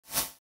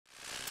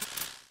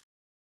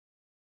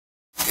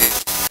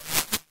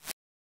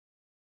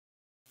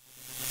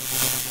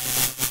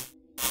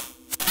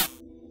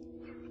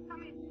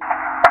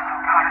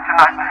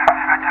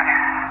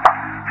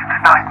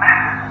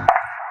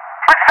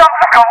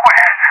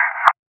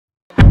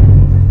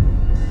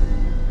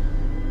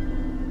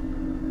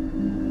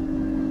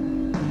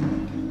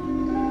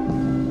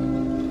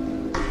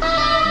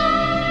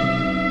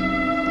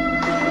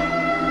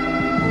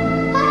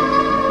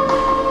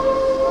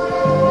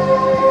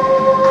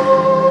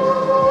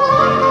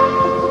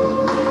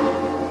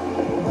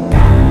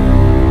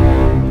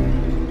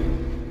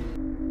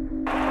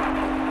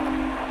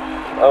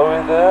Are we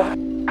there?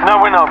 No,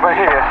 we're not. We're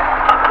here.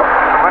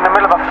 We're in the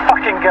middle of a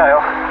fucking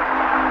gale.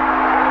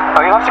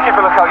 Oh, you'll have to keep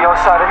a lookout your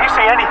side. If you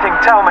see anything,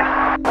 tell me.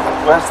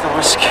 Where's the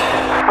whiskey?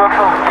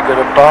 You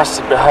got a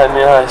bastard behind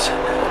the eyes.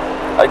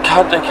 I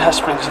can't take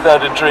aspirins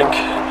without a drink.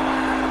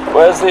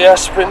 Where's the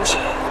aspirins?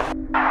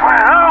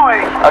 Where are we?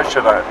 How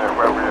should I know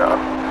where we are?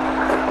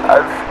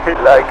 I feel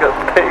like a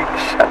pig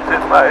shut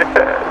in my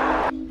head.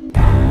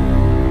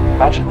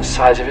 Imagine the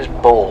size of his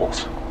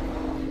balls.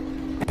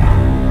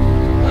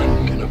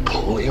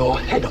 Pull your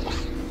head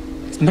off.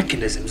 His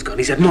mechanism's gone.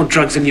 He's had more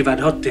drugs than you've had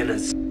hot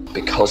dinners.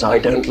 Because I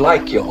don't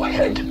like your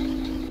head.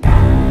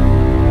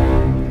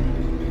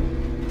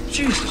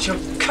 Jesus, you're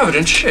covered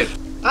in shit.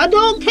 I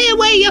don't care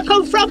where you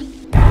come from.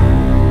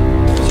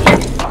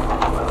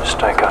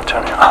 Mistake, I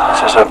tell you.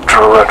 This is a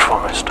dreadful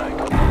mistake.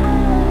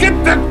 Get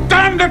the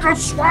damn little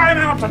swine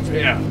out of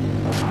here!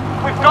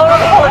 We've gone on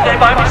holiday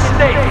by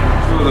mistake.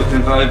 You're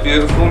looking very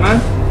beautiful, man.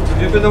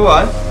 Have you been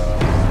away?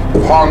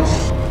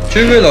 Once. Do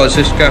you realise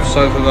this gaff's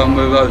overrun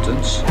with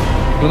rodents?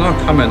 When I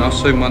come in, I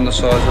see one the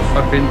size of a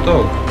fucking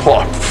dog.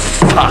 What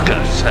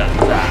fucker said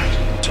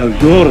that? So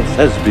you're a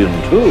thespian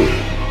too?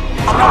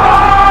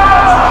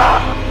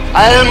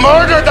 I'll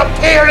murder the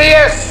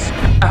Perius!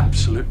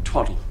 Absolute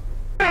twaddle.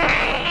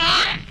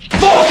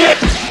 Fuck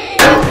it!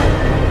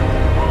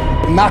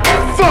 Not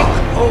fuck!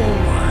 Oh,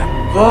 my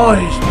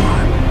boys,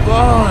 my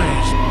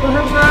boys.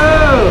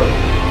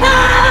 Hello!